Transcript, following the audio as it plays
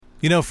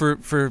You know,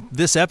 for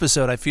this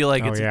episode, I feel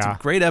like it's a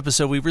great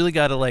episode. We really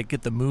got to like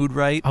get the mood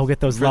right. I'll get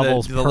those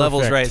levels the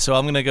levels right. So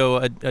I'm gonna go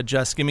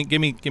adjust. Give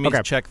me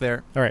a check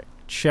there. All right,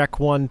 check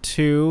 1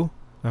 2.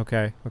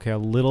 Okay, a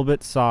little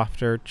bit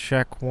softer.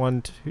 Check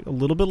 1 2. A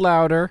little bit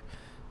louder.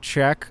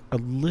 Check a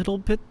little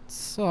bit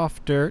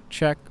softer.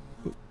 Check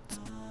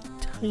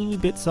tiny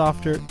bit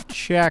softer.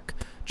 Check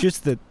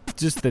just the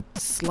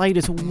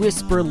slightest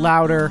whisper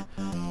louder.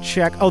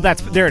 Check. Oh,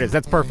 there it is.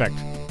 That's perfect.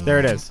 There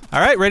it is.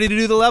 All right, ready to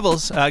do the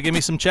levels. Give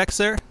me some checks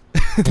there.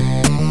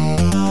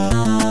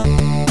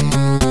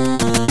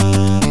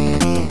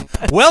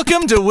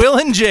 Welcome to Will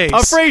and Jace,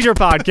 a Frasier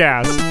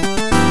podcast.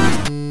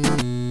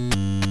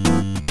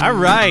 All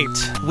right,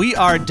 we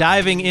are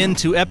diving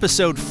into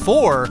episode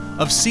 4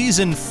 of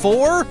season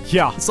 4.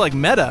 Yeah. It's like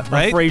meta,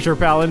 right? A Frasier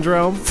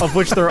palindrome, of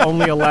which there are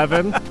only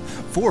 11.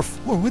 4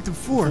 with the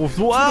 4.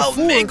 Wow,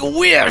 make a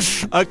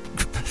wish.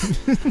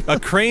 A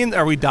crane,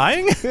 are we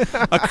dying?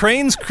 A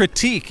Crane's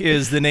Critique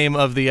is the name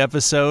of the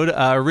episode.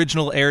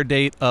 Original air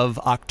date of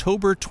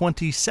October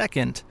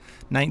 22nd,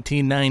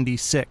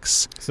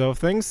 1996. So if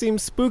things seem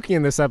spooky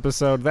in this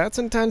episode, that's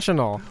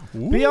intentional.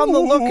 Ooh. Be on the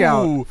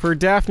lookout for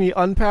Daphne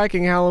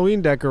unpacking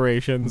Halloween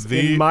decorations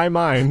in my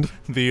mind.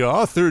 The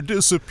author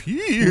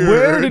disappeared.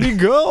 Where did he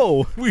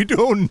go? We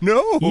don't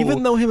know.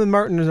 Even though him and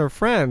Martin are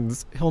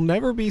friends, he'll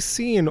never be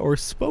seen or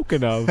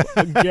spoken of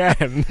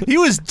again. He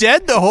was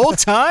dead the whole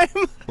time?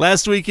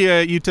 Last week,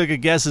 you took a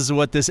guess as to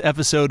what this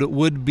episode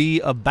would be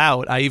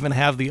about. I even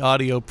have the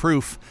audio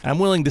proof. I'm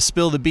willing to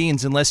spill the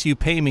beans unless you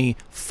pay me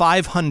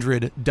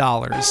 $500.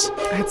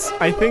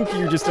 I think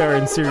you just are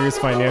in serious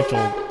financial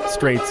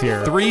straits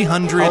here.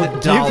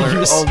 $300.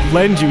 I'll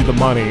lend you the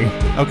money.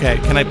 Okay,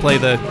 can I play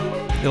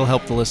it'll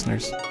help the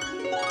listeners.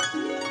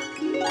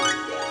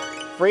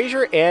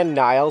 Frasier and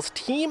Niles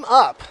team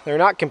up. They're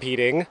not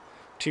competing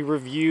to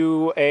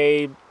review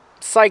a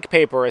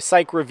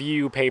psych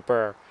review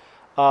paper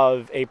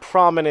of a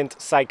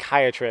prominent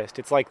psychiatrist.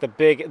 It's like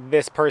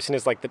this person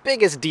is like the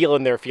biggest deal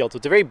in their field. So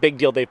it's a very big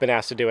deal they've been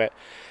asked to do it.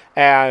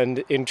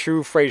 And in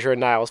true Frasier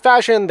and Niles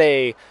fashion,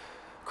 they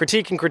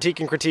critique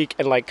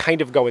and like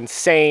kind of go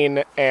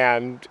insane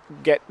and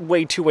get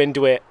way too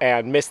into it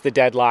and miss the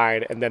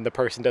deadline, and then the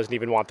person doesn't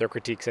even want their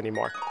critiques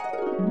anymore.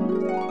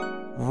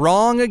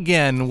 Wrong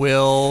again,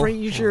 Will.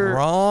 Frasier.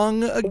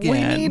 Wrong again.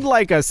 We need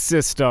like a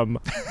system,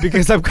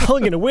 because I'm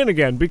calling it a win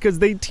again, because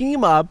they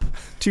team up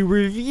to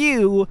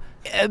review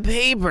a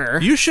paper.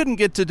 You shouldn't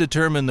get to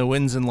determine the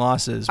wins and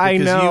losses, because I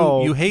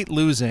know. You hate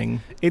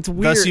losing. It's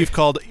weird. Thus you've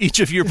called each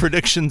of your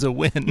predictions a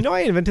win. You know, I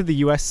invented the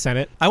U.S.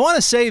 Senate. I want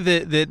to say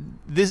that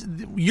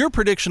your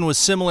prediction was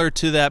similar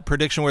to that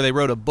prediction where they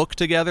wrote a book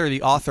together,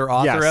 the author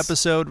yes.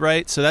 episode,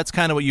 right? So that's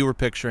kind of what you were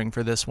picturing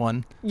for this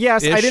one.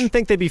 Yes, I didn't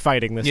think they'd be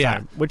fighting this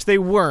time, which they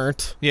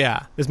weren't.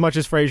 Yeah. As much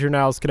as Frasier and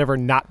Niles could ever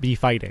not be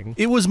fighting.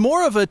 It was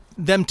more of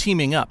them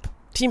teaming up.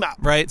 Team up.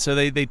 Right? So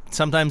they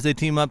sometimes they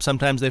team up,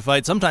 sometimes they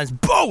fight, sometimes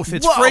both.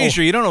 It's Whoa.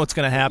 Frasier. You don't know what's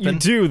going to happen. You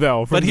do,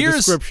 though, from the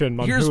description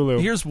on Hulu.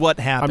 Here's what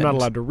happened. I'm not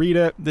allowed to read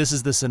it. This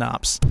is the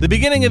synopsis. The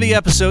beginning of the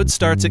episode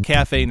starts at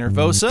Cafe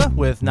Nervosa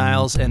with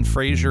Niles and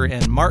Frasier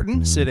and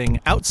Martin sitting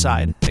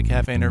outside at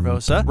Cafe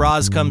Nervosa.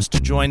 Roz comes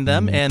to join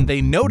them, and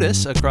they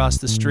notice across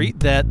the street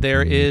that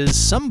there is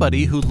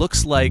somebody who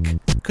looks like,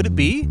 could it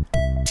be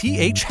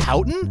T.H.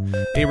 Houghton?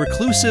 A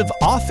reclusive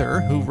author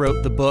who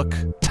wrote the book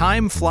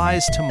Time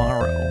Flies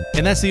Tomorrow.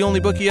 And that's the only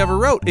book he ever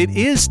wrote. It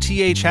is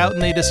T.H. Houghton,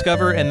 they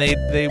discover, and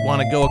they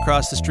want to go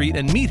across the street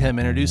and meet him,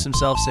 introduce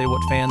themselves, say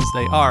what fans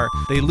they are.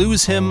 They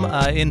lose him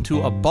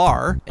into a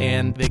bar,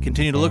 and they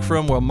continue to look for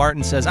him while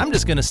Martin says, I'm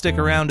just going to stick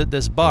around at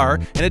this bar.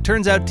 And it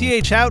turns out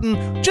T.H.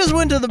 Houghton just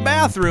went to the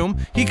bathroom.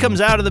 He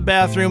comes out of the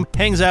bathroom,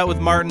 hangs out with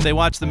Martin. They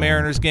watch the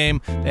Mariners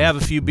game. They have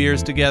a few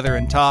beers together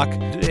and talk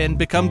and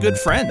become good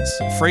friends.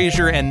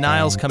 Frasier and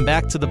Niles come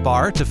back to the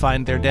bar to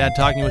find their dad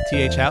talking with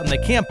T.H. Houghton. They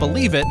can't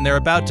believe it, and they're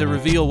about to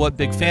reveal what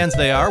big fans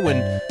they are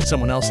when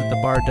someone else at the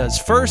bar does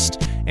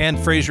first, and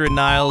Frasier and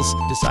Niles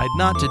decide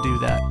not to do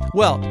that.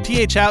 Well,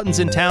 T.H. Houghton's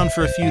in town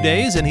for a few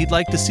days, and he'd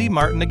like to see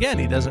Martin again.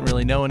 He doesn't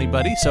really know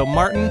anybody, so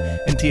Martin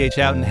and T.H.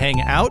 Houghton hang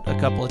out a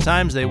couple of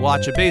times. They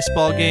watch a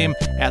baseball game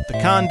at the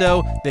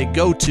condo. They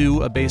go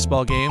to a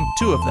baseball game,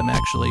 2 of them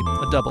actually,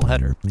 a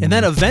doubleheader. And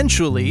then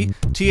eventually,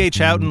 T.H.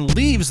 Houghton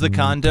leaves the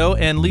condo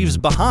and leaves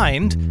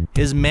behind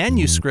his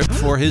manuscript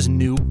for his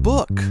new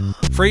book.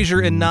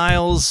 Frasier and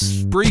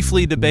Niles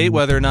briefly debate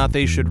whether or not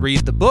they should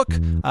read the book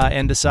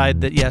and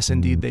decide that yes,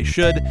 indeed they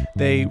should.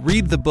 They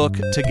read the book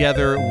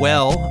together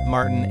while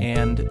Martin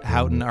and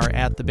Houghton are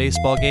at the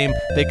baseball game.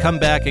 They come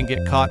back and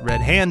get caught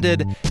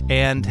red-handed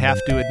and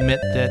have to admit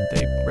that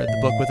they read the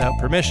book without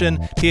permission.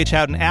 T.H.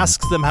 Houghton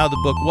asks them how the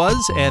book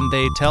was, and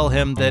they tell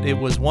him that it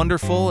was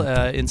wonderful,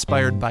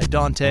 inspired by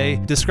Dante.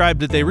 Described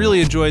that they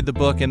really enjoyed the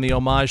book and the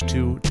homage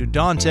to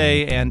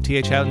Dante, and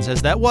T.H. Houghton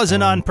says that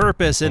wasn't on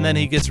purpose, and then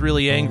he gets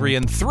really angry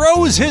and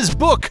throws his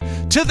book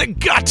to the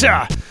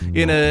gutter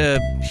in a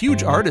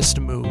huge artist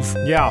move.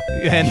 move. Yeah.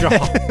 And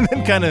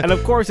then kind of... And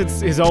of course,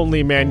 it's his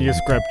only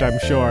manuscript, I'm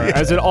sure,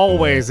 as it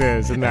always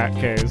is in that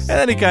case. And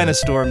then he kind of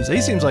storms.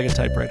 He seems like a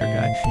typewriter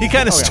guy. He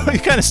kind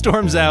of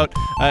storms out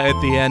at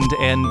the end,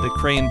 and the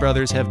Crane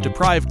brothers have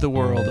deprived the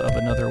world of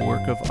another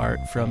work of art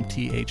from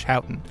T.H.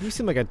 Houghton. You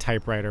seem like a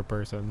typewriter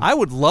person. I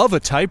would love a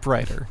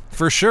typewriter,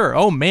 for sure.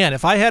 Oh man,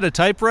 if I had a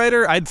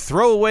typewriter, I'd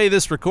throw away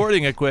this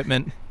recording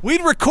equipment.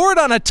 We'd record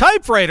on a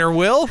typewriter,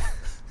 Will.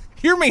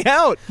 Hear me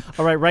out.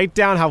 All right, write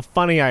down how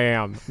funny I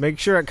am. Make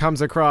sure it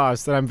comes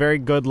across that I'm very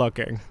good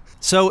looking.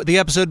 So the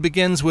episode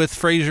begins with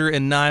Frasier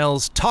and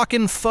Niles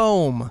talkin'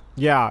 foam.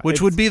 Yeah.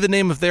 Which would be the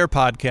name of their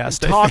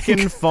podcast,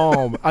 Talkin'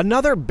 Foam.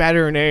 Another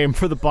better name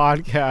for the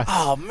podcast.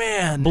 Oh,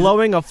 man.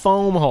 Blowing a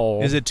foam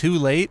hole. Is it too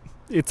late?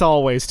 It's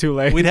always too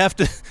late. We'd have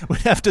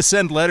to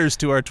send letters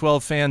to our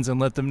 12 fans and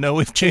let them know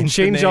we've changed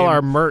the name. All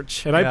our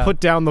merch, and I put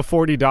down the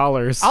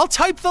 $40. I'll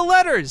type the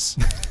letters.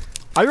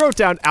 I wrote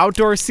down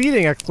outdoor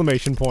seating !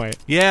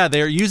 Yeah,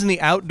 they're using the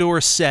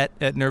outdoor set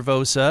at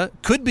Nervosa.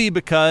 Could be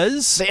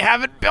because they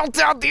haven't built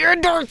out the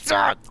indoor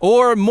set.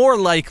 Or more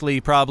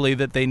likely, probably,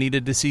 that they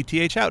needed to see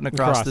T.H. Houghton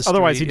across the street.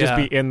 Otherwise, he'd just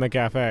be in the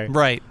cafe.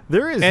 Right.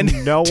 There is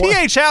no one.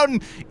 T.H.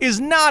 Houghton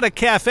is not a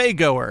cafe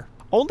goer.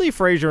 Only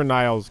Frasier and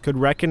Niles could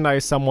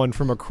recognize someone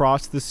from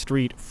across the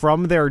street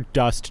from their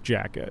dust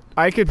jacket.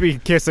 I could be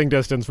kissing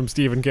distance from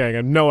Stephen King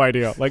and no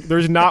idea. Like,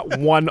 there's not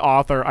one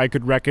author I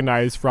could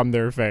recognize from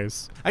their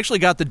face. I actually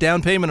got the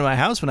down payment of my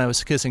house when I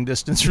was kissing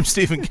distance from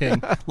Stephen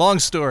King. Long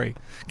story.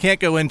 Can't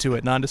go into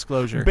it.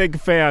 Non-disclosure. Big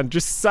fan.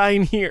 Just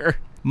sign here.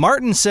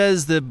 Martin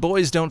says the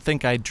boys don't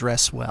think I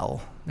dress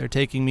well. They're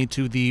taking me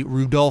to the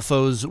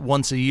Rudolfo's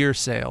once-a-year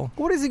sale.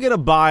 What is he going to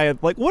buy?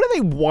 Like, what do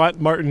they want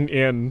Martin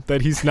in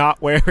that he's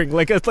not wearing?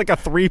 Like, it's like a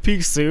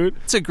three-piece suit?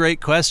 It's a great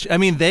question. I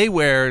mean, they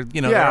wear,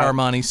 their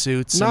Armani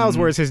suits. Niles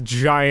wears his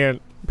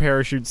giant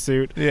parachute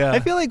suit. Yeah. I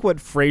feel like what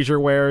Frasier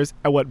wears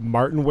and what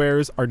Martin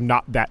wears are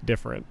not that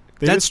different.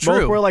 That's just true.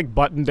 Both wear, like,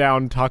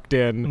 button-down, tucked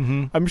in.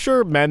 Mm-hmm. I'm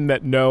sure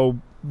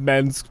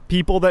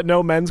people that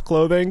know men's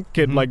clothing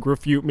can, like,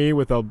 refute me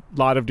with a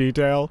lot of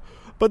detail.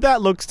 But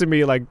that looks to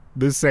me like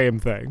the same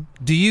thing.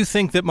 Do you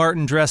think that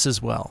Martin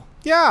dresses well?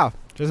 Yeah,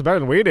 just better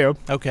than we do.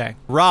 Okay.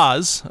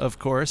 Roz, of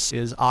course,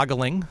 is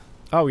ogling.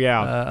 Oh,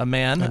 yeah. A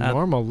man. A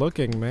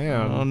normal-looking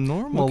man. A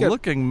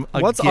normal-looking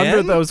What's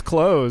under those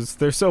clothes?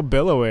 They're so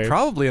billowy.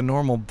 Probably a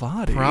normal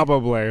body.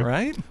 Probably.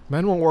 Right?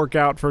 Men won't work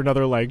out for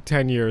another,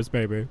 10 years,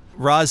 maybe.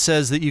 Roz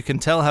says that you can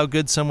tell how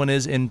good someone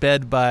is in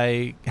bed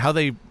by how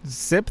they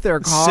sip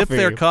their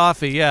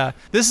coffee. Yeah.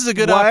 This is a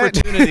good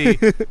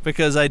opportunity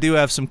because I do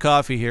have some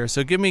coffee here.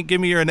 So give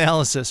me your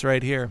analysis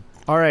right here.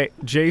 All right.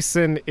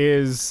 Jason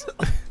is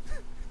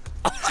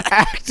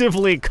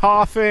actively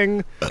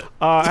coughing,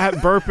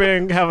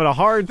 burping, having a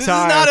hard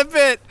time. This is not a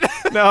bit.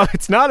 No,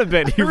 it's not a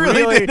bit. He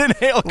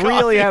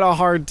really had a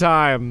hard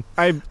time.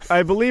 I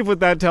believe what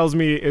that tells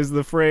me is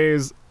the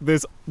phrase,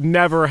 "This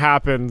never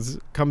happens,"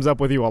 comes up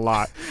with you a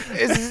lot.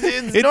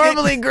 It's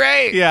normally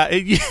great. Yeah,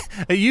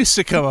 it used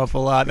to come up a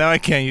lot. Now I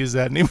can't use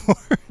that anymore.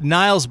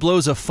 Niles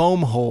blows a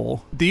foam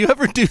hole. Do you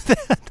ever do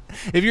that?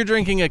 If you're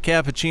drinking a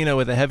cappuccino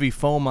with a heavy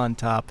foam on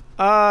top.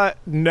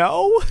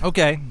 No.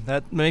 Okay,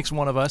 that makes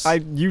one of us.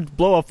 You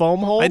blow a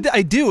foam hole?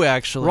 I do,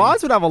 actually.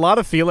 Roz would have a lot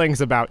of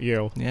feelings about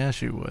you. Yeah,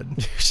 she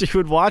would. She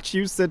would watch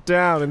you sit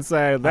down and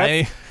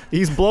say,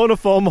 he's blown a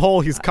foam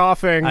hole, he's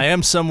coughing. I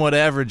am somewhat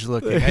average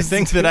looking. I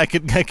think that I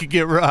could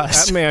get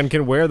Roz. That man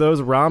can wear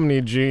those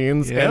Romney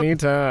jeans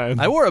anytime.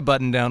 I wore a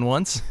button down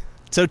once.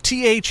 So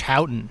T.H.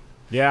 Houghton.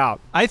 Yeah.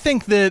 I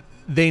think that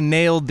they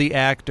nailed the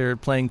actor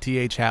playing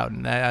T.H.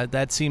 Houghton.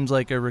 That seems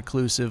like a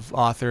reclusive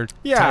author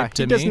type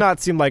to me. He does not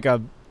seem like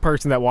a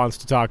person that wants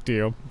to talk to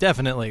you.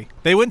 Definitely.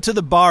 They went to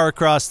the bar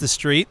across the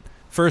street.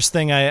 First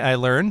thing I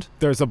learned.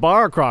 There's a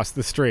bar across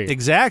the street.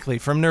 Exactly.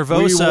 From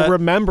Nervosa. We will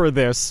remember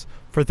this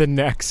for the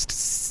next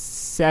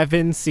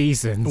 7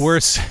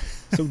 seasons.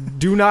 So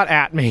do not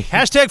at me.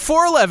 Hashtag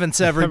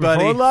 411s,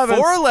 everybody.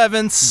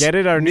 411s. Get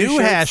it, our new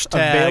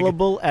hashtag.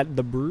 Available at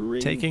the brewery.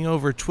 Taking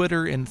over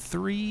Twitter in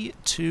 3,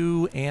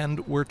 2,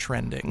 and we're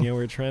trending. Yeah,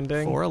 we're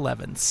trending.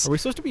 411s. Are we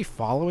supposed to be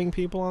following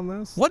people on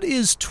this? What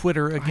is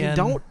Twitter again? I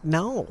don't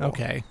know.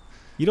 Okay.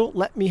 You don't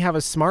let me have a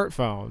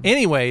smartphone.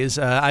 Anyways,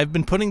 I've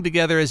been putting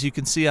together, as you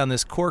can see on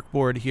this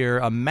corkboard here,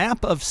 a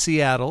map of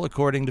Seattle,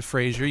 according to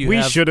Frasier.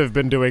 We should have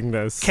been doing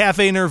this.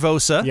 Cafe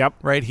Nervosa. Yep.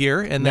 Right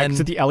here. And next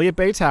to the Elliott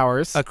Bay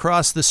Towers.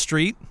 Across the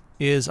street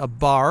is a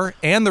bar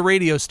and the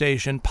radio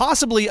station,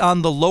 possibly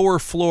on the lower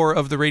floor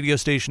of the radio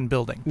station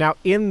building. Now,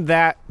 in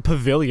that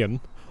pavilion,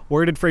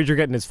 where did Frasier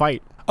get in his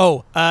fight?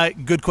 Oh,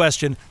 good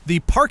question. The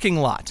parking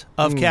lot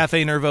of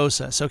Cafe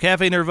Nervosa. So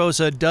Cafe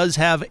Nervosa does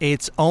have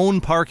its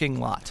own parking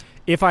lot.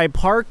 If I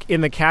park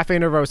in the Cafe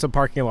Nervosa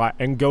parking lot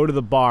and go to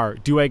the bar,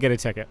 do I get a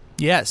ticket?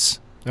 Yes.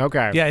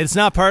 Okay. Yeah, it's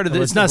not part of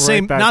the. It's not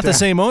the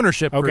same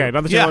ownership group. Okay,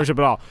 not the same ownership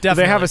at all.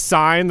 Definitely. Do they have a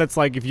sign that's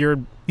like if you're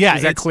Yeah,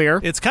 Is that clear?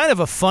 It's kind of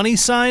a funny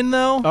sign,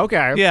 though.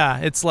 Okay. Yeah,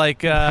 it's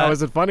like... How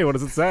is it funny? What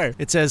does it say?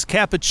 It says,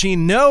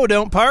 Cappuccino,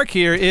 don't park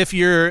here if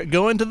you're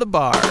going to the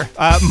bar.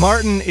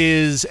 Martin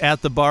is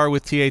at the bar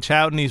with T.H.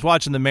 Houghton. He's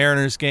watching the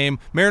Mariners game.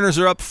 Mariners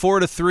are up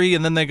 4-3,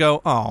 and then they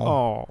go,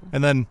 oh.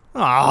 And then,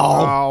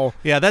 oh.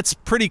 Yeah, that's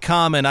pretty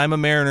common. I'm a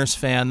Mariners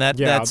fan.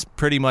 That's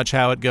pretty much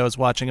how it goes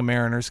watching a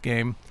Mariners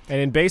game. And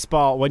in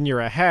baseball, when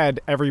you're ahead,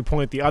 every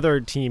point the other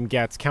team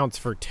gets counts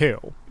for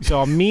 2.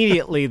 So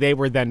immediately they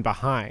were then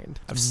behind.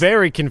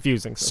 Very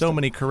confusing system. So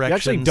many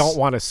corrections. You actually don't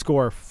want to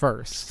score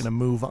first. Going to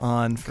move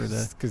on for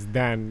the... Because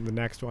then the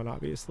next one,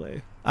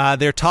 obviously.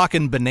 They're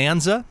talking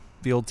Bonanza,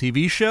 the old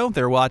TV show.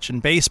 They're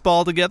watching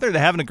baseball together.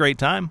 They're having a great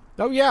time.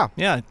 Oh, yeah.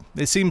 Yeah,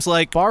 it seems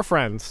like... Bar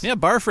friends. Yeah,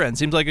 bar friends.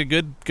 Seems like a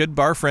good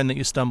bar friend that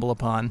you stumble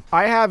upon.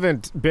 I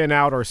haven't been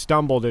out or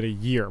stumbled in a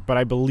year, but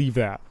I believe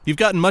that. You've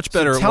gotten much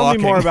better at Tell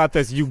walking. me more about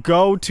this. You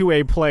go to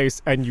a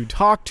place and you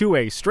talk to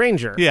a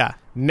stranger. Yeah.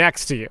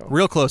 Next to you.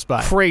 Real close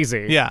by.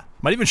 Crazy. Yeah.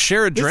 Might even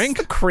share a drink.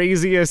 This is the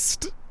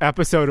craziest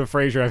episode of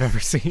Frasier I've ever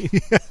seen.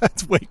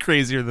 It's way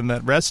crazier than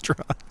that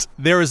restaurant.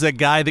 There was that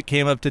guy that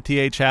came up to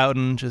T.H.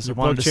 Houghton, just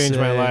wanted to change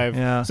my life.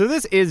 Yeah. So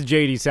this is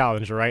J.D.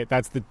 Salinger, right?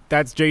 That's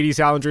J.D.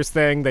 Salinger's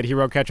thing that he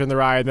wrote Catcher in the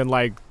Rye and then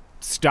like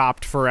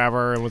stopped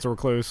forever and was a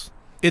recluse.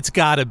 It's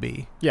gotta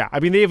be. Yeah, I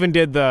mean they even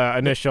did the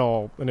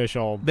initial.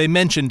 They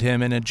mentioned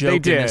him in a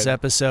joke in this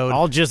episode.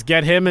 I'll just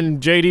get him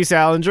and J.D.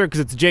 Salinger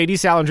because it's a J.D.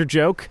 Salinger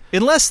joke.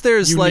 Unless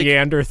there's like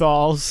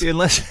Neanderthals.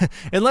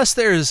 Unless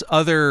there's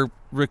other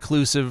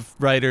reclusive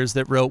writers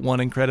that wrote one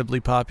incredibly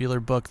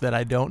popular book that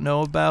I don't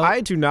know about.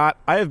 I do not.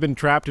 I have been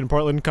trapped in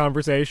Portland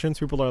conversations.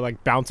 People are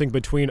like bouncing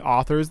between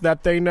authors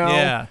that they know.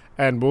 Yeah.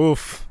 And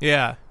woof.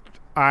 Yeah.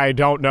 I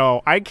don't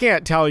know. I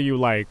can't tell you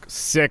like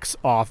 6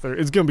 authors.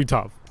 It's going to be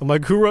tough. I'm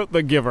like, who wrote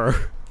The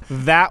Giver?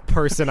 That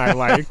person I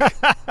like.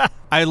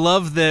 I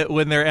love that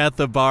when they're at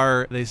the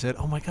bar, they said,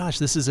 oh my gosh,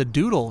 this is a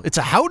doodle. It's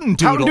a Houghton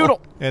doodle. Houghton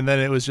doodle. And then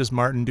it was just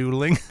Martin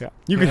doodling. Yeah.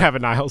 You can have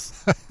it,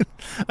 Niles.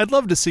 I'd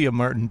love to see a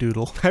Martin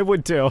doodle. I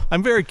would too.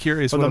 I'm very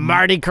curious. For the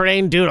Marty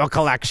Crane Doodle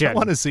Collection. I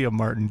want to see a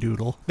Martin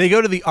doodle. They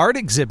go to the art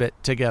exhibit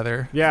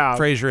together. Yeah.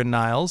 Frasier and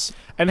Niles.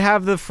 And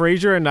have the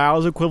Frasier and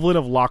Niles equivalent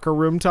of locker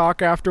room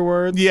talk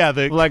afterwards. Yeah.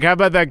 Like, how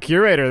about that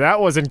curator? That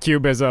wasn't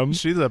cubism.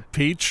 She's a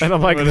peach. And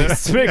I'm like,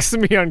 this makes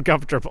me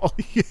uncomfortable.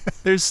 Yeah.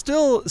 There's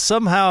still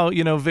somehow,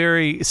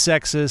 very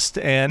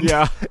sexist and...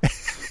 Yeah.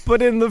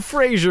 But in the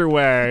Frasier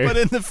way.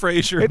 It's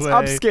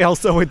upscale,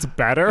 so it's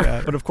better.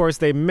 Yeah. But of course,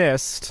 they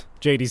missed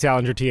J.D.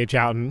 Salinger, T.H.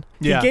 Houghton.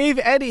 Yeah. He gave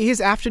Eddie his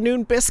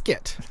afternoon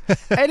biscuit.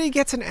 Eddie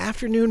gets an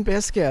afternoon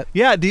biscuit.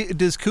 Yeah.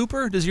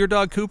 Does your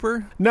dog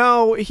Cooper?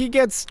 No, he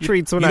gets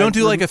treats when you don't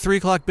do like a 3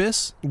 o'clock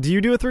bis? Do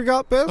you do a 3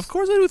 o'clock bis? Of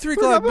course I do a 3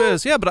 o'clock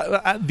bis. Yeah,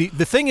 but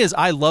the thing is,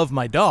 I love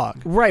my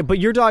dog. Right, but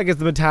your dog has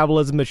the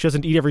metabolism that she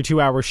doesn't eat every 2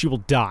 hours. She will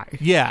die.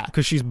 Yeah.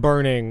 Because she's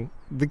burning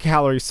the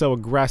calories so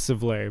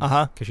aggressively.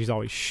 Uh-huh. Because she's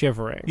always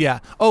shivering. Yeah.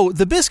 Oh,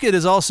 the biscuit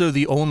is also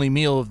the only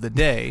meal of the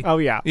day. Oh,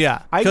 yeah.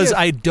 Yeah. Because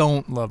I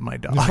don't love my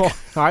dog. No,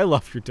 I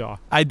love your dog.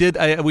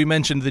 We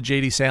mentioned the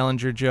J.D.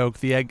 Salinger joke,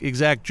 the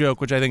exact joke,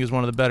 which I think is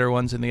one of the better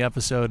ones in the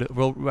episode.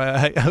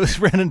 I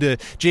ran into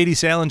J.D.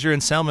 Salinger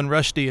and Salman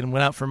Rushdie and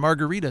went out for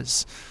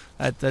margaritas.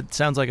 That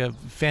sounds like a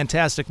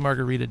fantastic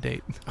margarita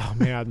date. Oh,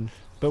 man.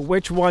 But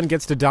which one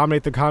gets to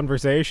dominate the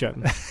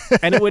conversation?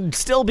 And it would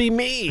still be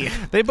me.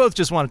 They both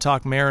just want to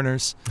talk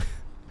Mariners.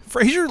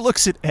 Frasier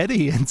looks at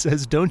Eddie and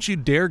says, "Don't you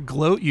dare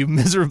gloat, you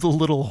miserable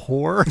little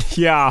whore."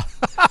 Yeah.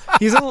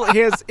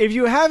 If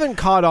you haven't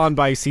caught on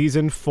by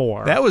season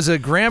 4. That was a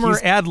grammar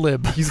ad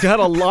lib. He's got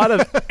a lot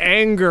of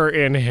anger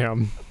in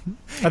him.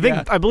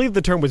 I believe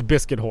the term was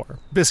biscuit whore.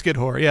 Biscuit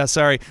whore. Yeah,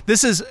 sorry.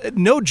 This is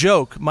no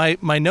joke. My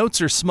notes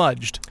are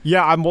smudged.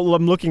 Yeah, I'm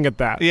looking at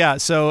that. Yeah,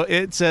 so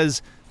it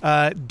says,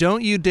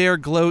 "Don't you dare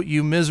gloat,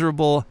 you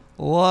miserable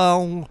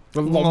whore."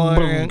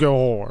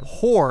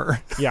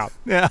 Yeah.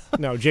 Yeah.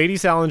 No, J.D.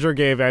 Salinger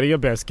gave Eddie a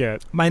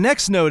biscuit. My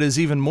next note is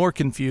even more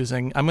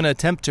confusing. I'm going to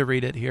attempt to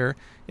read it here.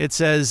 It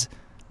says,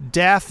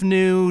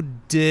 Daphne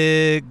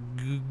dig.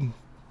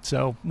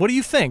 So, what do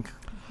you think?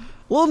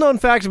 Little known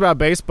fact about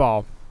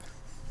baseball.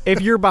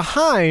 If you're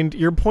behind,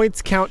 your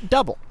points count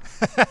double.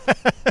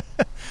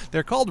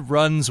 They're called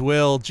runs,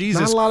 Will.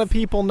 Jesus. Not a lot of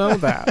people know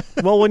that.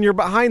 Well, when you're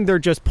behind, they're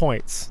just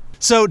points.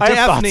 So I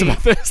have thoughts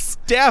about this.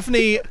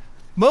 Daphne,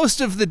 most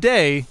of the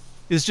day,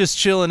 is just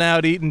chilling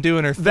out, eating,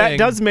 doing her thing. That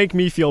does make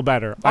me feel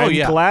better. Oh, I'm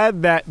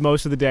glad that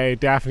most of the day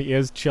Daphne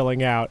is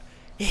chilling out.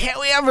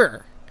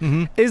 However,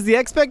 is the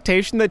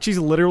expectation that she's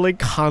literally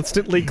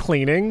constantly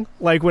cleaning?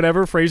 Like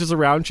whenever Frasier's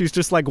around, she's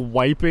just like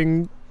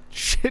wiping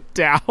shit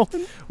down?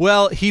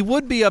 Well, he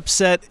would be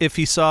upset if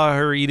he saw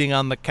her eating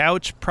on the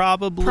couch,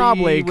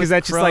 probably because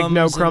that's just like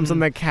no crumbs on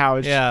the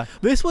couch. Yeah.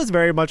 This was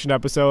very much an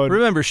episode.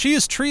 Remember, she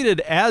is treated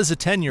as a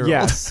 10-year-old.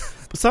 Yes.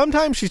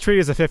 Sometimes she's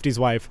treated as a 50s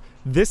wife.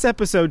 This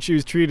episode, she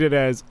was treated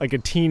as like a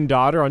teen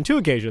daughter on 2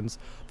 occasions.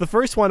 The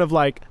first one of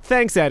like,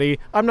 thanks, Eddie.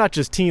 I'm not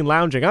just teen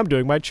lounging. I'm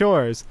doing my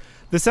chores.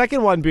 The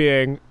second one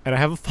being, and I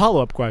have a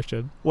follow-up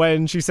question,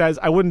 when she says,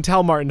 I wouldn't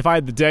tell Martin if I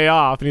had the day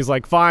off. And he's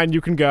like, fine,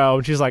 you can go.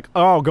 And she's like,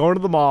 oh, going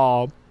to the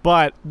mall.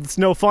 but it's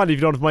no fun if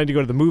you don't have money to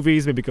go to the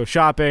movies, maybe go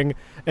shopping.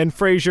 And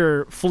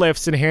Frasier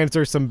flips and hands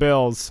her some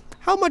bills.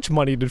 How much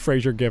money did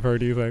Frasier give her,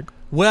 do you think?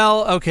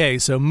 Well, okay,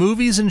 so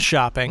movies and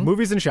shopping.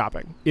 Movies and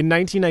shopping. In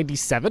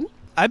 1997?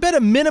 I bet a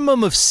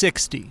minimum of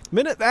 60.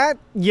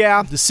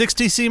 Yeah. Does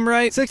 60 seem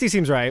right? 60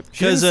 seems right.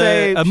 Because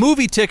a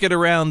movie ticket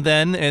around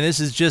then, and this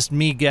is just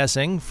me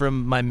guessing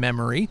from my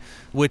memory,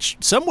 which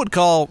some would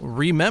call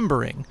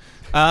remembering,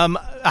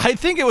 I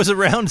think it was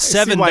around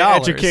 $7. See why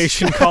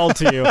education called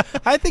to you.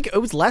 I think it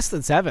was less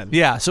than $7.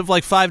 Yeah, so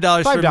like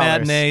 $5 for a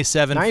matinee,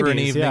 $7 for an 90s,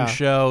 evening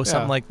show,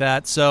 something like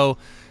that. So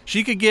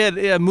she could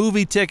get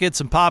movie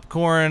tickets and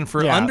popcorn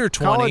for under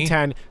 20. Call it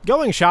 10.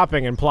 Going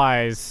shopping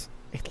implies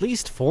at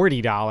least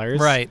 $40.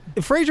 Right.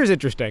 Frasier's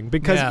interesting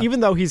because even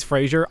though he's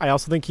Frasier, I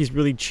also think he's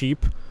really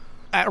cheap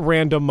at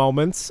random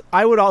moments.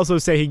 I would also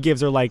say he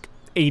gives her like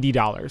 $80,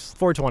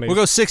 $420. We'll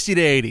go 60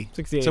 to 80.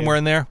 60 to somewhere 80.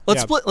 in there.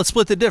 Let's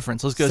split the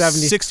difference. Let's go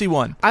 70.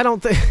 61. I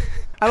don't think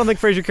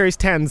Frasier carries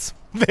 10s.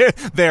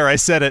 There, I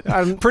said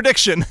it.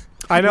 Prediction.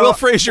 I know. Will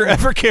Frasier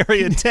ever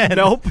carry a 10?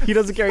 Nope, he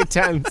doesn't carry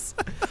 10s.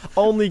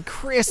 Only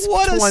crisp 20s.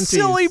 What a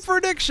silly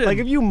prediction. Like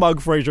if you mug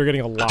Frasier, you're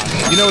getting a lot.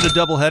 You know what a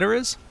doubleheader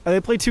is? They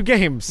play 2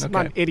 games. Okay. I'm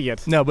not an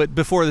idiot. No, but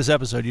before this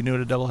episode, you knew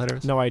what a doubleheader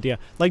is? No idea.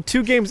 Like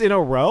 2 games in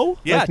a row?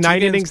 Yeah. Like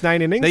 9 innings,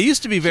 9 innings? They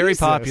used to be very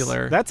Jesus.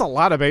 popular. That's a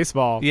lot of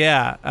baseball.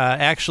 Yeah.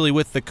 Actually,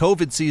 with the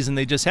COVID season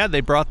they just had,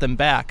 they brought them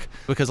back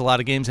because a lot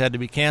of games had to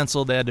be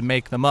canceled. They had to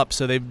make them up.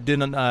 So they did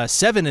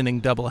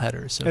 7-inning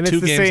doubleheaders. So and 2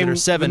 it's the games same, that are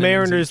 7 the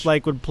innings Mariners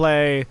each. would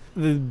play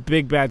the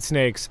Big Bad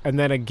Snakes, and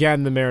then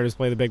again the Mariners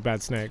play the Big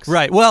Bad Snakes.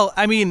 Right. Well,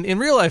 I mean, in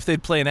real life,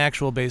 they'd play an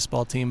actual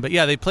baseball team. But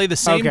yeah, they play the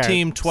same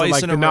team twice so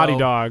like in the a Naughty row.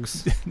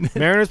 Dogs.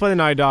 Mariners play the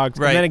Naughty Dogs,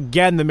 Right. and then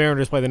again the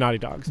Mariners play the Naughty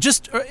Dogs.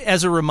 Just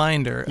as a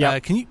reminder,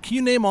 can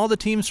you name all the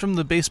teams from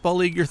the baseball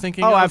league you're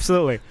thinking of? Oh,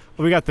 absolutely.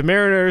 Well, we got the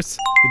Mariners,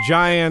 the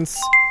Giants,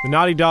 the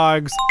Naughty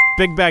Dogs,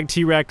 Big Bag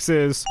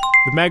T-Rexes,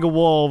 the Mega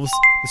Wolves,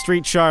 the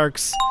Street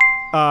Sharks,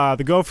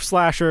 the Gopher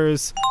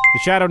Slashers, the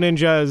Shadow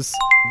Ninjas,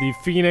 the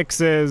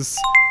Phoenixes,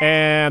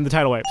 and the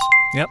Tidal Waves.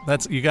 Yep,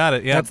 you got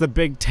it. Yeah, That's the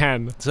Big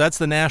 10. So that's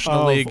the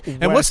National League.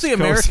 And what's West the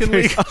American Coast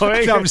League? Baseball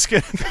League. No, I'm just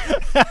kidding.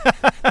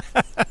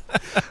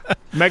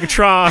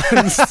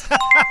 Megatrons.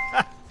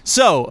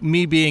 So,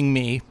 me being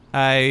me,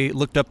 I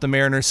looked up the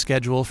Mariners'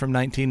 schedule from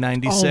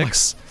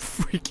 1996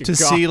 to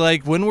see,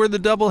 like, when were the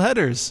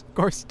doubleheaders? Of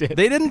course you did.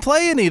 They didn't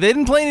play any. They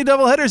didn't play any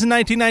doubleheaders in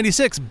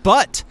 1996,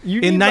 but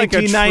in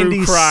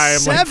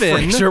 1997,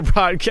 Frasier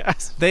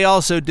podcast. they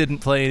also didn't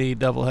play any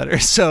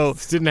doubleheaders. So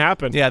This didn't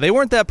happen. yeah, they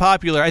weren't that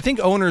popular. I think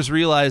owners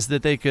realized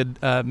that they could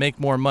make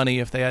more money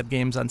if they had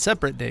games on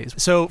separate days.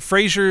 So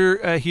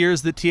Frasier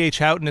hears that T.H.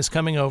 Houghton is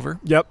coming over.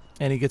 Yep.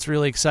 And he gets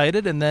really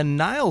excited, and then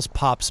Niles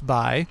pops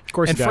by. Of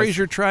course and he does.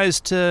 Frasier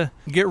tries to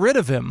get rid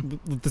of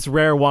him. With this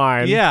rare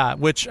wine. Yeah,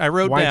 which I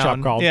wrote Wine down.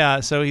 shop called. Yeah,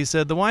 so he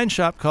said the wine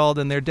shop called,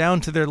 and they're down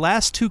to their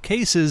last 2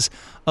 cases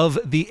of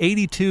the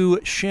 82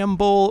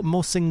 Chambol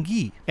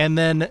Mosengui. And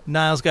then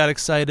Niles got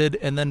excited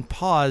and then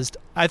paused.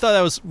 I thought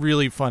that was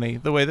really funny,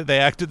 the way that they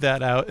acted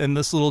that out, and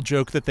this little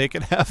joke that they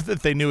could have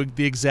that they knew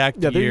the exact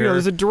year.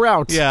 There's a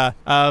drought. Yeah.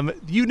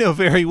 You know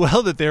very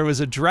well that there was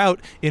a drought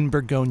in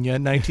Burgonia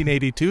in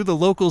 1982. The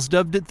locals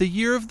dubbed it the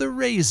year of the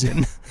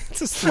raisin.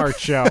 It's a smart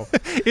show.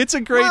 It's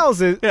a great...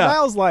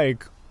 Niles,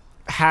 like,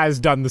 has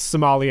done the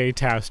sommelier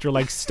test or,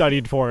 like,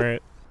 studied for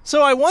it.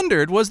 So I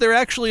wondered, was there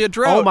actually a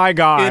drought Oh my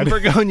God. in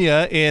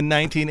Burgonia in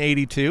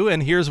 1982?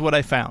 And here's what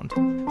I found.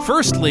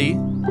 Firstly,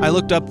 I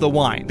looked up the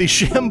wine, the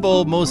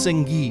Chambol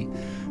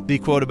Mosengui. The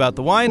quote about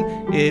the wine,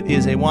 it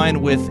is a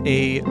wine with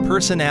a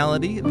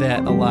personality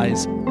that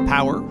allies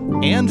power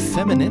and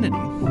femininity.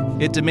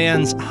 It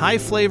demands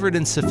high-flavored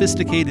and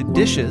sophisticated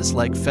dishes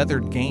like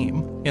feathered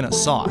game in a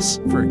sauce,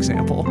 for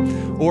example,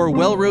 or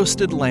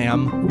well-roasted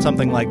lamb,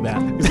 something like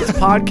that. Is this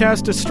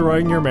podcast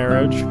destroying your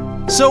marriage?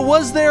 So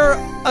was there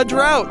a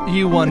drought,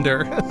 you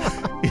wonder?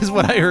 Is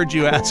what I heard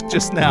you ask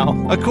just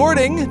now.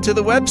 According to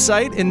the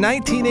website, in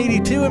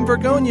 1982 in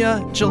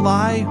Burgonia,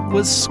 July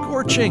was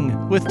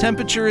scorching, with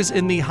temperatures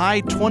in the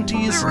high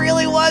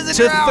 20s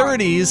to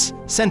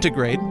 30s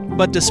centigrade.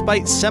 But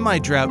despite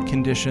semi-drought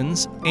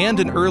conditions and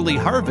an early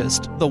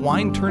harvest, the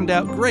wine turned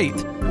out great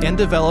and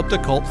developed a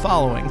cult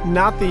following.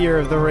 Not the year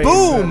of the raisin.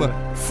 Boom!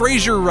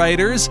 Frasier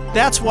writers,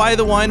 that's why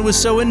the wine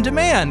was so in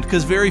demand,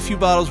 because very few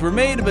bottles were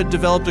made, but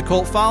developed a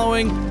cult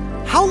following.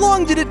 How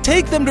long did it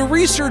take them to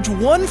research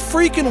one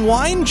freaking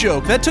wine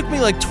joke? That took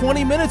me like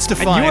 20 minutes to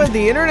find. And you had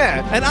the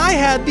internet. And I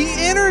had the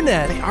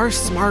internet. They are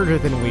smarter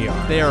than we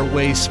are. They are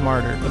way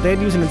smarter. But they'd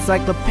use an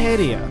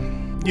encyclopedia.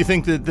 You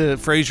think that the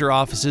Frasier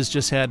offices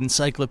just had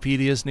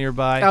encyclopedias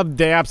nearby?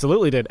 They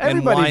absolutely did.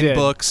 Everybody and wine did.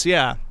 books,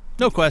 yeah.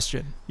 No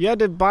question. You had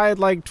to buy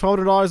like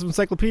 $200 of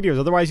encyclopedias.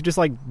 Otherwise, you just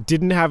like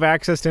didn't have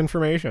access to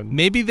information.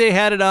 Maybe they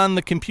had it on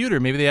the computer.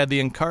 Maybe they had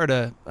the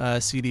Encarta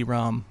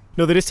CD-ROM.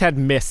 No, they just had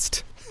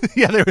Myst.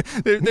 Yeah, they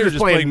were just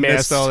playing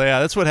Myst. Myst. Oh, yeah,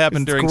 that's what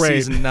happened It's during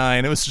great. season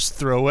 9. It was just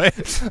throwaway.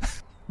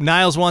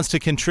 Niles wants to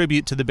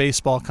contribute to the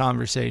baseball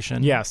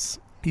conversation. Yes.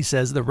 He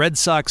says the Red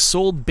Sox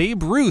sold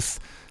Babe Ruth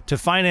to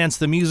finance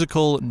the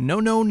musical No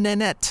No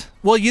Nanette.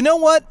 Well, you know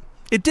what?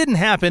 It didn't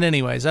happen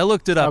anyways. I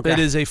looked it up. Okay. It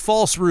is a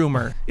false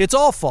rumor. It's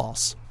all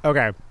false.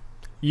 Okay.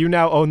 You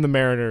now own the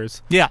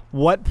Mariners. Yeah.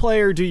 What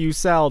player do you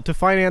sell to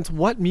finance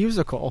what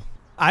musical?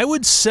 I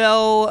would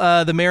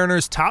sell the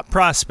Mariners' top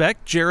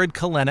prospect, Jared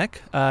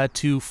Kelenic,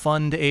 to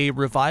fund a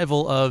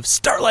revival of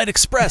Starlight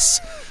Express,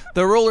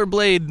 the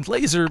rollerblade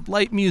laser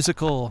light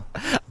musical.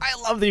 I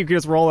love that you can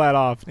just roll that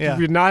off. Yeah.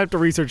 You do not have to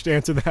research to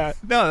answer that.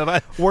 No,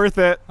 Worth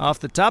it. off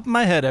the top of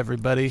my head,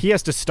 everybody. He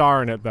has to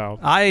star in it, though.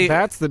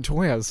 That's the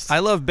twist. I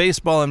love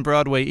baseball and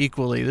Broadway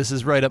equally. This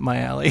is right up my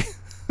alley.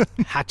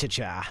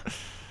 Ha-cha-cha.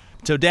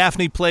 So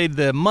Daphne played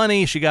the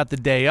money. She got the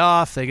day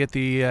off. They get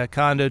the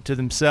condo to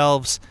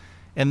themselves.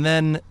 And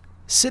then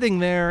sitting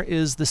there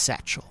is the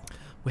satchel.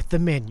 With the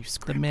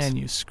manuscript. The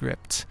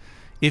manuscript.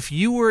 If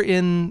you were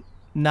in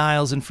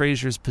Niles and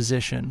Fraser's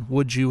position,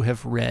 would you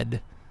have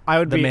read I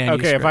would the be,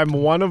 manuscript? okay, if I'm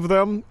one of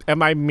them,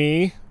 am I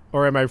me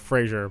or am I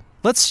Frasier?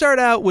 Let's start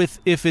out with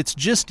if it's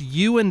just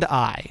you and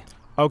I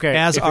Okay.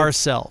 as if it's-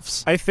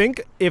 ourselves. I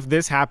think if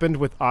this happened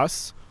with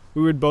us,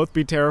 we would both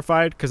be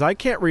terrified because I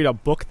can't read a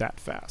book that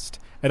fast.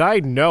 And I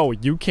know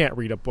you can't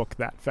read a book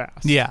that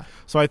fast. Yeah.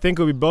 So I think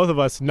it would be both of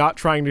us not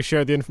trying to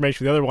share the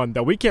information with the other one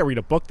that we can't read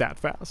a book that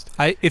fast.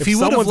 If he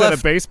would have someone's left at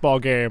a baseball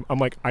game, I'm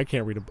like, I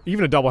can't read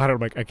even a doubleheader, I'm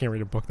like, I can't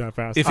read a book that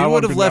fast. If I he would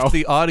want have to left know.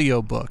 the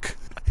audiobook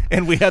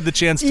and we had the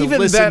chance to Even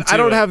listen then, to I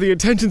don't it. have the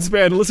attention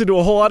span to listen to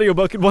a whole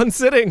audiobook in one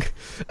sitting.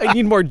 I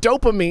need more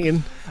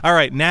dopamine. All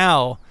right,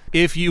 now,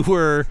 if you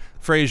were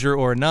Fraser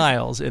or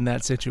Niles in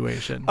that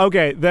situation.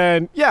 Okay,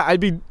 then, yeah,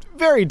 I'd be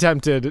very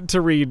tempted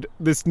to read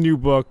this new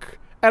book,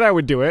 and I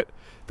would do it,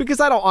 because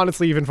I don't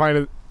honestly even find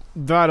it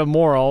that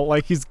immoral.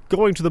 Like, he's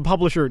going to the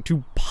publisher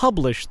to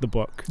publish the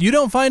book. You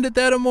don't find it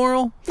that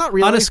immoral? Not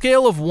really. On a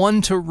scale of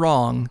 1 to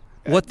wrong,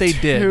 what they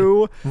did.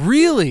 2.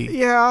 Really?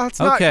 Yeah, it's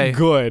not Okay.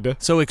 good.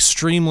 So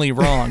extremely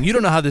wrong. You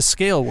don't know how this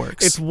scale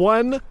works. It's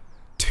 1,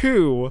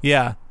 2.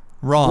 Yeah.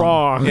 Wrong.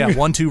 Wrong. Yeah,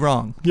 1, 2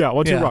 wrong. Yeah,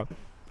 1, 2 Yeah. wrong.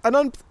 An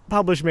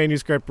unpublished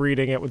manuscript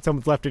reading it when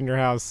someone's left in your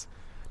house.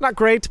 Not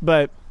great,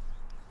 but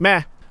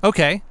meh.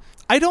 Okay.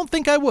 I don't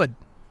think I would.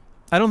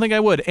 And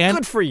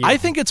Good for you. I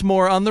think it's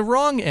more on the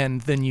wrong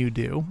end than you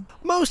do.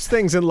 Most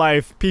things in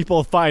life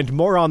people find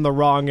more on the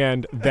wrong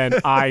end than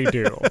I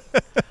do.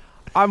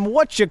 I'm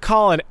what you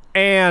call an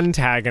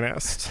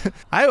antagonist.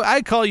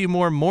 I call you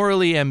more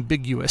morally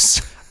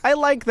ambiguous. I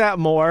like that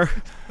more.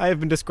 I have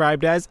been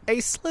described as a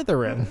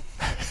Slytherin.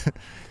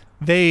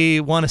 They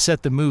want to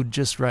set the mood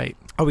just right.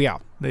 Oh, yeah.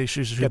 They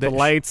should Get the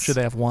lights. Should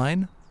they have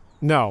wine?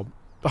 No.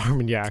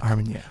 Armagnac.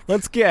 Armagnac.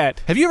 Let's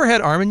get... Have you ever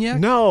had Armagnac?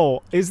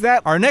 No. Is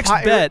that... Our next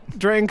pirate bet-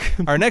 drink?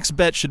 Our next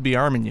bet should be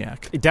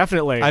Armagnac.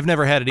 Definitely. I've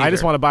never had it either. I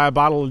just want to buy a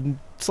bottle and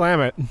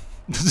slam it.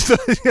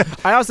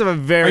 I also have a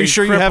very Are you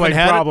sure you haven't crippling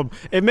had it? problem.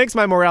 It makes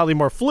my morality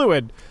more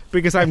fluid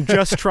because I'm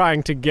just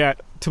trying to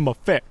get to my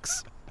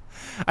fix.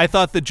 I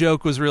thought the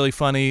joke was really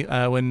funny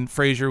when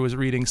Fraser was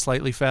reading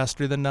slightly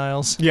faster than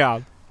Niles,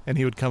 Yeah. and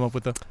he would come up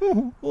with a...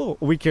 Well,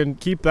 we can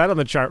keep that on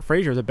the chart.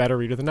 Fraser's a better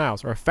reader than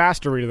Niles, or a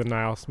faster reader than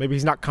Niles. Maybe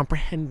he's not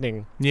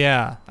comprehending.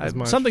 Yeah. As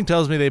much. Something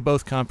tells me they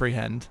both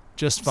comprehend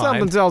just fine.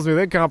 Something tells me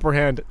they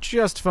comprehend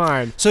just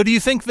fine. So do you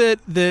think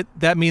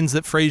that means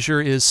that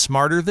Fraser is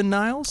smarter than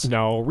Niles?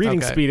 No, reading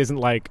Okay. speed isn't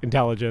like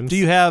intelligence. Do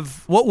you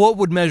have... What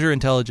would measure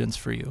intelligence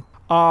for you?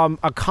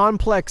 A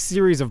complex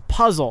series of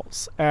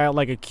puzzles,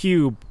 like a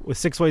cube with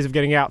 6 ways of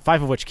getting out,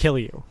 5 of which kill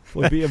you,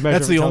 would be a measure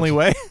That's of the only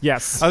way? intelligence.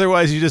 Yes.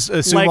 Otherwise, you just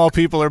assume Like- all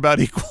people are about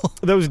equal.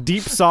 Those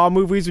deep Saw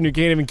movies when you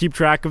can't even keep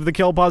track of the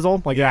kill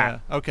puzzle, like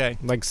that. Okay.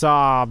 Like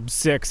Saw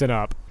 6 and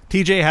up.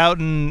 TJ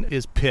Houghton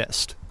is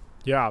pissed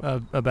Yeah.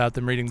 about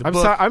them reading the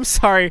book. I'm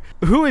sorry.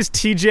 Who is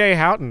T.J.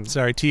 Houghton?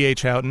 Sorry,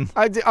 T.H. Houghton.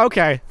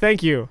 Okay.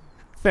 Thank you.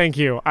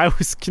 I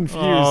was confused.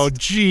 Oh,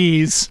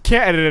 jeez.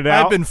 Can't edit it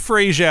out. I've been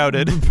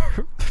Frasier-outed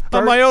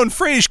on my own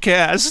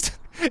Frasecast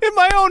in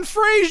my own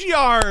Frase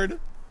yard.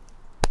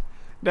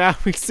 Now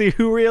we see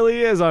who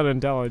really is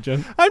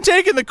unintelligent. I'm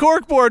taking the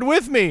corkboard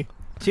with me.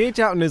 T.H.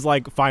 Houghton is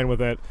like fine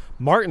with it.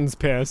 Martin's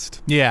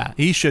pissed. Yeah,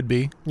 he should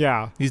be.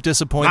 Yeah. He's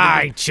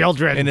disappointed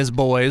children. in his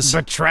boys.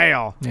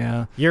 Betrayal.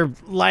 Yeah. You're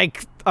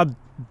like a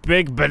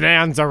big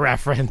Bonanza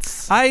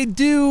reference. I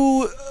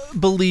do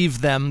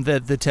believe them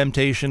that the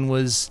temptation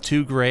was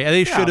too great.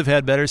 They should have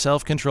had better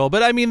self-control,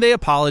 but I mean, they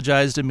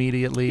apologized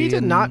immediately. He did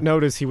and- not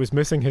notice he was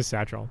missing his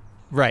satchel.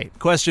 Right.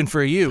 Question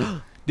for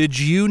you. Did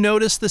you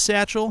notice the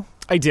satchel?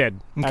 I did,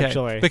 Okay.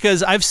 actually.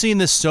 Because I've seen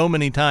this so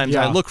many times.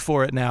 Yeah. I look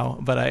for it now,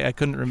 but I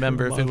couldn't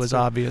remember if it was Monster.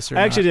 obvious or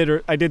I actually not.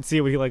 did. I did see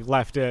when he like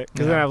left it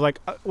because then Yeah. I was like,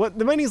 "What?"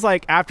 The minute he's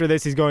like, "After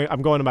this,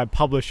 I'm going to my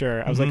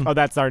publisher." I was Mhm. like, "Oh,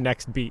 that's our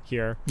next beat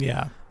here."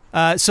 Yeah.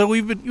 So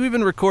we've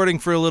been recording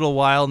for a little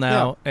while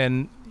now,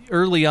 and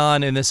early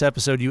on in this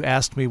episode, you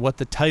asked me what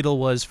the title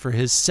was for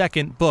his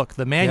second book,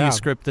 the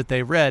manuscript that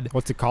they read.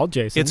 What's it called,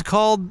 Jason? It's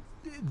called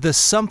The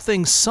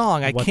Something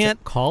Song. What's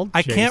it called?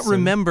 I can't Jason?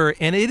 remember,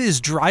 and it is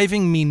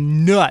driving me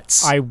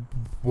nuts. I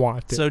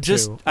want it So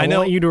just- to. I know-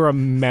 want you to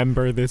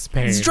remember this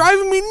page. It's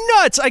driving me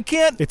nuts. I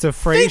can't. It's a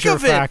Frasier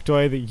of it.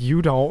 factoid that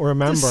you don't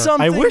remember. I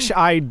something- wish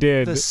I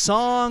did The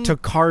song. to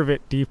carve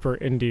it deeper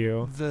into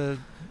you. The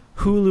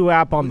Hulu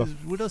app on the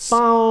what else?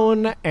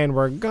 phone, and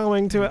we're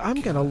going to it.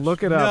 I'm gonna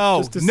look it up No,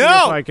 just to see no.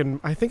 if I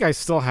can. I think I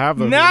still have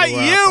the Not Hulu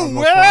app you, on the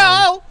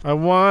Will. phone. I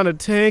want to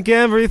take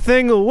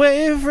everything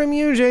away from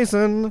you,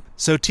 Jason.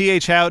 So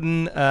T.H.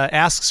 Houghton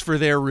asks for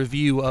their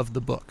review of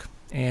the book,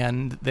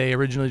 and they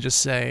originally just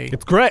say,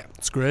 It's great.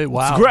 "It's great.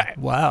 Wow, great.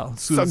 Wow,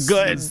 So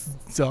good.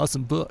 It's an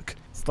awesome book."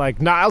 It's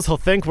like Niles. He'll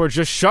think we're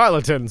just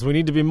charlatans. We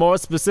need to be more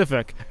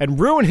specific and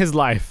ruin his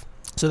life.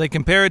 So they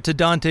compare it to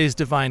Dante's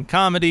Divine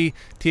Comedy.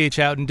 T.H.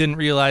 Houghton didn't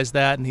realize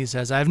that, and he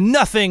says, "I have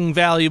nothing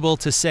valuable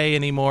to say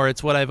anymore.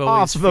 It's what I've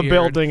always Off the feared."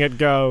 building it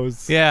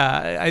goes.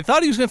 Yeah, I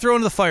thought he was going to throw it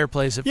into the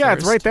fireplace at Yeah,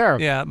 first. it's right there.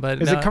 Yeah,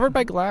 but Is it covered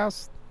by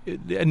glass?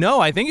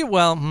 No, I think it.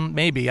 Well,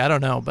 maybe I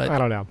don't know, but I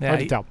don't know. Yeah, Hard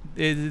to tell.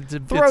 It's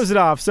Throws it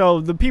off. So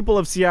the people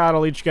of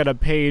Seattle each get a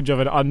page of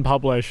an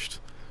unpublished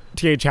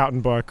T.H. Houghton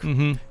book.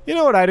 Mm-hmm. You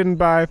know what I didn't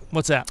buy?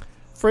 What's that?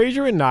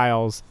 Frasier and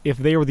Niles, if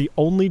they were the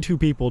only two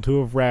people to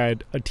have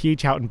read a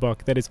T.H. Houghton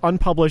book that is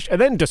unpublished and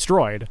then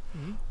destroyed,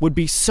 would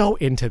be so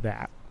into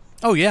that.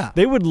 Oh yeah,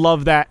 They would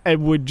love that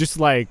and would just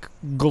like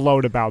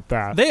gloat about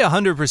that. they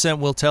 100%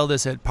 will tell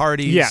this at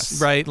parties.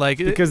 Yes. Right. Like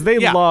Because they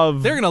yeah,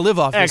 love They're going to live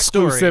off this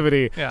story.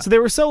 exclusivity. Yeah. So they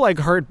were so like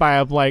hurt by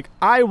it. Like,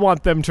 I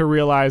want them to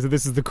realize that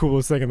this is the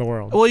coolest thing in the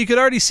world. Well, you could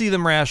already see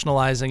them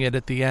rationalizing it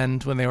at the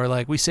end when they were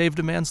like, "We saved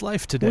a man's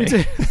life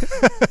today."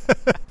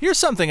 Here's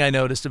something I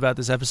noticed about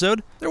this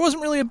episode: there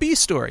wasn't really a B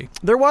story,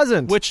 There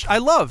wasn't. which I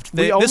loved.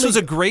 We This only- was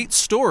a great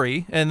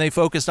story, and they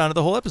focused on it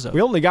the whole episode.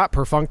 We only got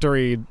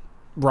perfunctory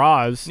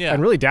Roz Yeah.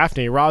 and really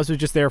Daphne. Roz was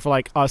just there for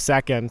like a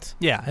second.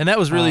 Yeah, and that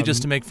was really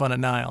just to make fun of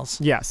Niles.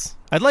 Yes.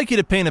 I'd like you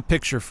to paint a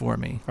picture for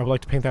me. I would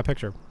like to paint that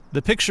picture.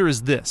 The picture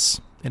is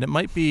this, and it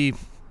might be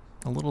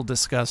a little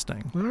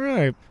disgusting. All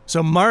right.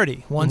 So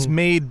Marty once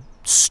made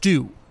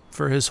stew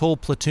for his whole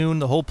platoon.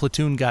 The whole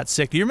platoon got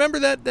sick. Do you remember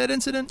that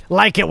incident?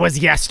 Like it was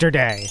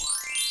yesterday.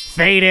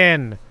 Fade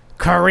in.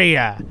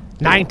 Korea.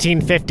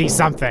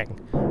 1950-something.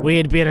 We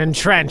had been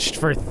entrenched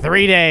for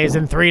 3 days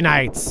and 3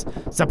 nights.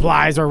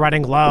 Supplies were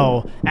running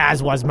low,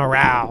 as was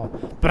morale.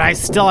 But I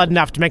still had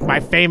enough to make my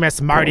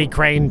famous Marty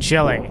Crane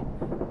chili.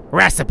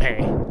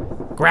 Recipe: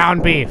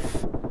 ground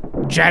beef,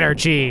 cheddar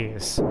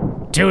cheese,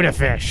 tuna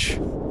fish,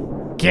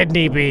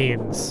 kidney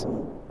beans,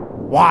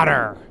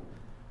 water,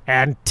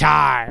 and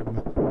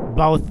thyme.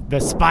 Both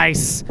the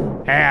spice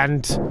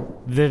and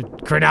the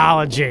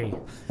chronology.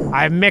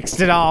 I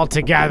mixed it all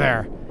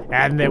together,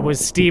 and it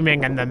was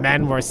steaming, and the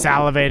men were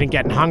salivating,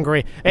 getting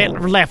hungry. It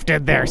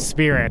lifted their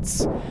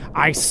spirits.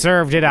 I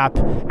served it up,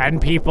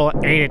 and people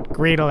ate it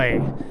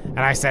greedily. And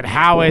I said,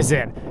 "How is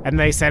it?" And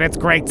they said, "It's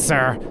great,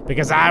 sir,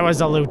 because I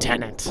was a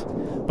lieutenant."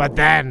 But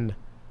then,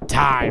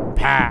 time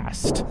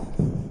passed.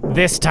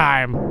 This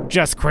time,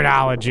 just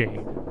chronology.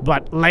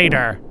 But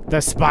later,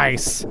 the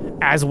spice,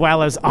 as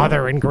well as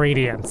other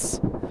ingredients.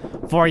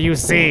 For you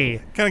see...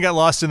 Kind of got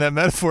lost in that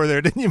metaphor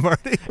there, didn't you,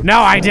 Marty? No,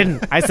 I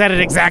didn't. I said it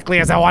exactly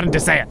as I wanted to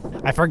say it.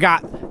 I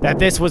forgot that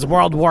this was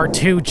World War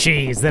II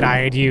cheese that I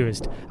had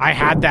used. I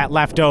had that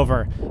left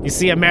over. You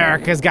see,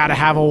 America's got to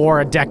have a war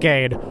a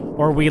decade,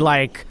 or we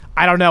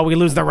I don't know, we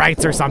lose the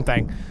rights or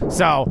something.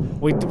 So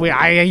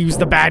I used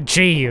the bad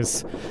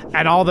cheese,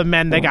 and all the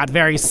men, they got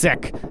very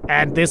sick,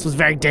 and this was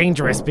very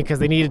dangerous because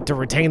they needed to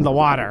retain the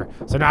water.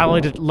 So not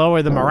only did it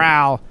lower the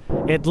morale,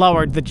 it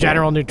lowered the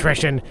general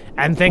nutrition,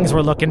 and things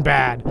were looking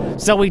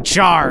bad. So we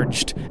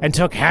charged and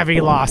took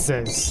heavy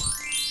losses.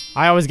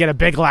 I always get a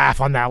big laugh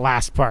on that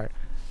last part.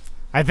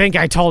 I think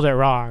I told it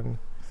wrong.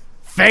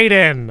 Fade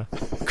in,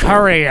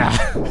 Korea.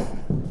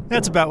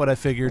 That's about what I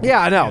figured.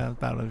 Yeah, I know. Yeah,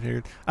 about what I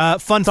figured.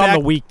 Fun It's fact. on the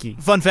wiki.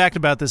 Fun fact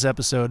about this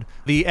episode: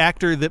 the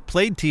actor that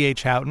played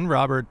T.H. Houghton,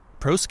 Robert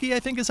Prosky, I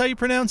think is how you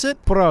pronounce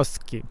it,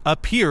 Prosky.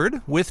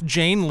 appeared with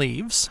Jane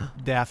Leaves,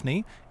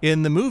 Daphne,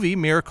 in the movie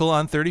Miracle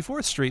on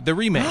 34th Street, the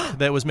remake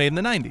that was made in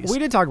the 90s. We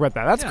did talk about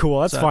that. That's cool.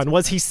 That's so fun.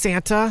 Was he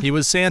Santa? He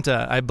was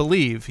Santa, I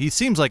believe. He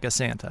seems like a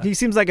Santa. He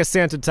seems like a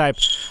Santa type.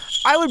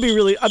 I'm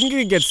going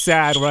to get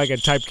sad when I get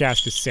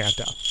typecast as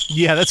Santa.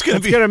 Yeah, that's going to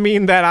It's be... going to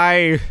mean that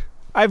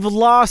I've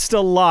lost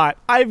a lot.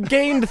 I've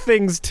gained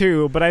things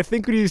too, but I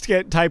think when you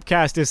get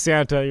typecast as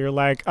Santa, you're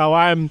like, oh,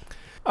 I'm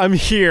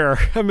here.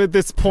 I'm at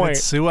this point.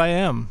 It's who I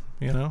am,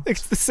 you know?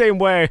 It's the same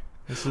way.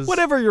 This is...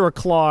 Whatever you're a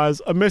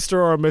Claus, a Mr.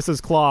 or a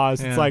Mrs.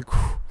 Claus, Yeah. it's like,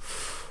 whew,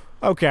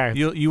 okay.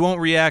 You won't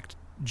react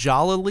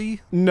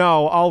jollily?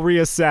 No, I'll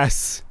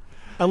reassess.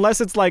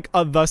 Unless it's like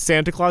the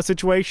Santa Claus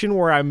situation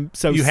where I'm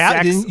so You'd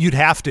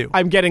have to.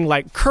 I'm getting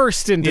like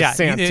cursed into Yeah,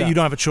 Santa. you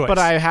don't have a choice. But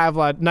I have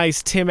a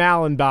nice Tim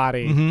Allen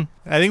body. Mm-hmm.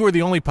 I think we're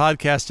the only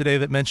podcast today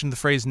that mentioned the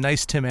phrase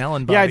 "nice Tim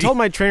Allen body." Yeah, I told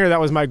my trainer that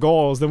was my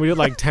goals. Then we did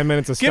like 10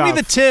 minutes of Give stuff.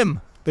 me the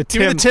Tim.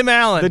 Give me the Tim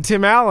Allen. The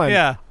Tim Allen.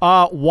 Yeah.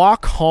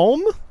 Walk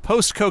home?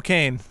 Post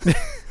cocaine.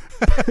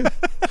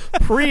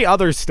 Pre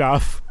other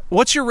stuff.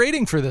 What's your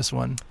rating for this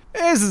one?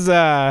 This is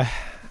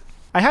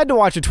I had to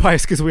watch it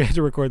twice because we had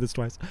to record this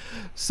twice.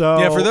 So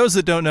Yeah, for those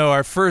that don't know,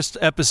 our first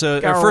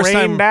episode, Got our first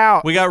rained time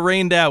out. we got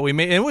rained out.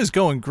 It was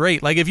going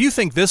great. Like if you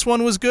think this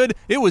one was good,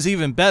 it was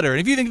even better. And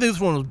if you think this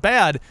one was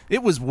bad,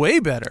 it was way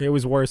better. it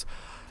was worse.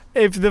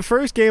 If the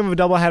first game of a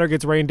doubleheader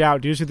gets rained out,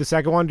 do you just do the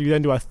second one? Do you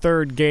then do a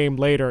third game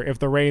later if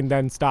the rain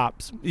then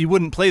stops? You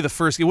wouldn't play the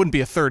first. It wouldn't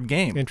be a third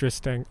game.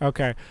 Interesting.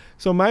 Okay.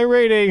 So my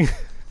rating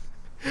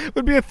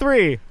would be a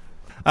 3.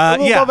 A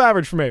little Yeah, above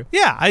average for me.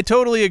 yeah, I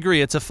totally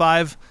agree. It's a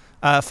 5.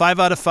 5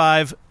 out of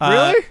 5.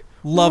 Really?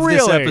 Love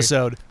this Really?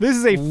 episode. This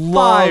is a 5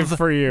 Love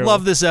for you.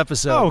 Love this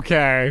episode.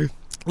 Okay.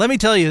 Let me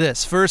tell you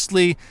this.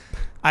 Firstly,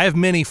 I have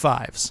many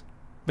 5s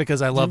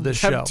because I love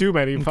this have show. too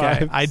many Okay?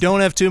 5s. I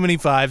don't have too many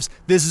 5s.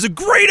 This is a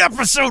great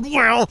episode,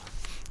 Will.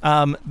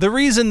 The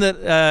reason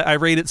that I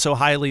rate it so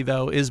highly,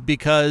 though, is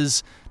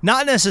because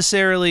not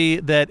necessarily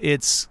that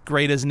it's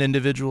great as an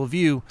individual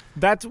view.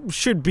 That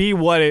should be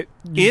what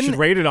you should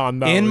rate it on,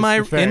 though. In is my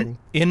the thing.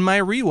 in my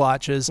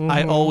rewatches,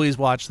 I always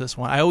watch this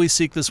one. I always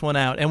seek this one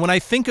out. And when I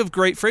think of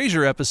great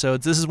Frasier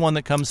episodes, this is one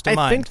that comes to I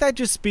mind. think that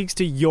just speaks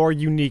to your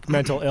unique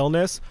mental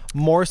illness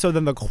more so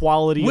than the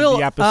quality Will, of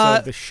the episode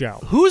of the show.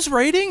 Who's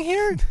rating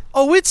here?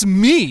 Oh, it's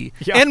me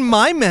Yeah. and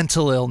my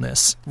mental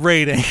illness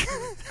rating.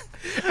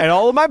 And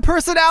all of my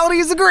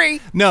personalities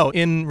agree. No,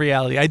 in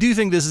reality, I do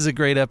think this is a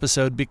great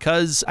episode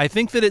because I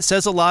think that it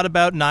says a lot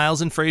about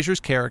Niles and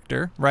Frasier's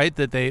character, right?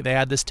 That they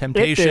had this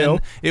temptation.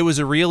 It was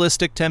a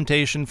realistic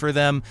temptation for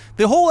them.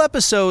 The whole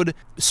episode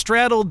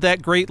straddled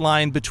that great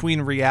line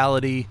between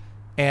reality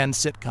and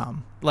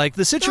sitcom. Like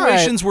the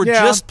situations were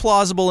yeah. just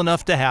plausible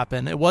enough to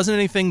happen. It wasn't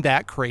anything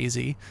that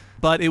crazy,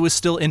 but it was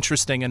still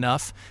interesting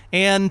enough.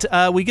 And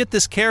we get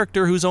this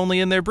character who's only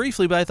in there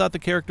briefly, but I thought the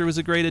character was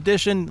a great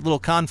addition. A little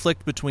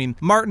conflict between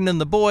Martin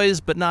and the boys,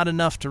 but not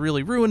enough to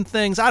really ruin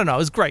things. I don't know. It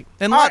was great.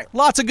 And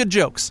lots of good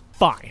jokes.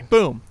 Fine.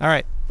 Boom. All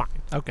right. Fine.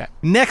 Okay.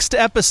 Next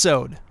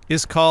episode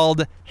is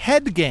called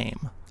Head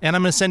Game. And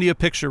I'm going to send you a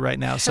picture right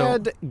now.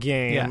 Head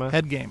game. Yeah,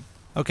 Head Game.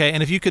 Okay,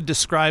 and if you could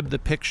describe the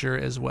picture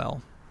as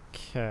well.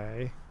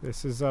 Okay.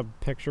 This is a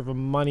picture of a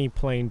Money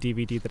Plane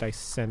DVD that I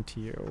sent to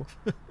you.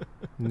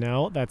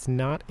 No, that's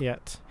not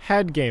it.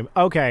 Head game.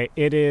 Okay,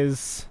 it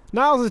is...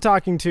 Niles is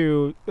talking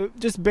to...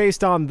 just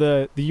based on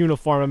the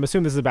uniform, I'm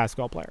assuming this is a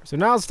basketball player. So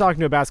Niles is talking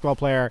to a basketball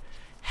player.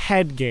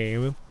 Head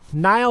game.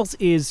 Niles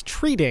is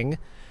treating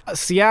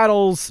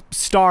Seattle's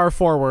star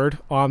forward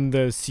on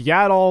the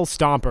Seattle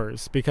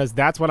Stompers, because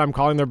that's what I'm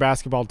calling their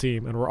basketball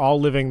team, and we're all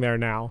living there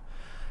now.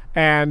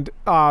 And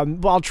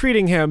while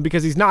treating him,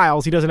 because he's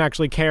Niles, he doesn't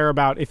actually care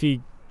about if he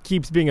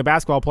keeps being a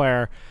basketball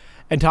player,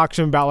 and talks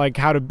to him about like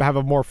how to have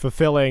a more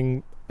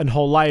fulfilling and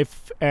whole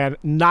life. And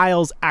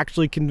Niles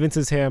actually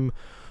convinces him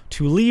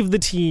to leave the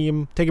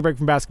team, take a break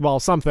from basketball,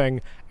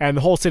 something, and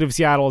the whole city of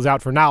Seattle is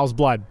out for Niles'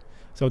 blood.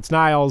 So it's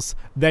Niles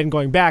then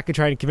going back and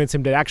trying to convince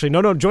him to actually,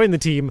 no, join the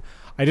team.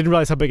 I didn't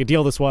realize how big a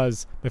deal this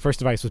was. My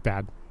first advice was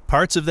bad.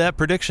 Parts of that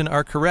prediction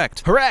are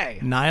correct. Hooray!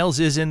 Niles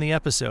is in the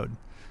episode.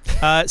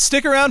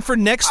 Stick around for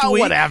next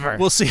week. Whatever.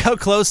 We'll see how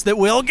close that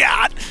Will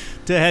got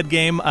to Head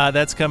Game.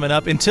 That's coming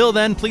up. Until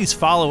then, please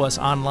follow us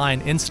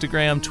online.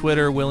 Instagram,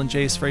 Twitter, Will and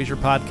Jace Frasier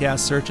Podcast.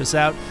 Search us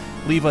out.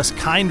 Leave us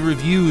kind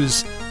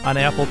reviews on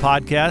Apple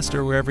Podcast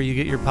or wherever you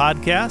get your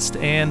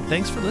podcast. And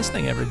thanks for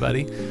listening,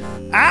 everybody.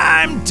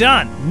 I'm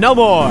done. No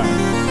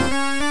more!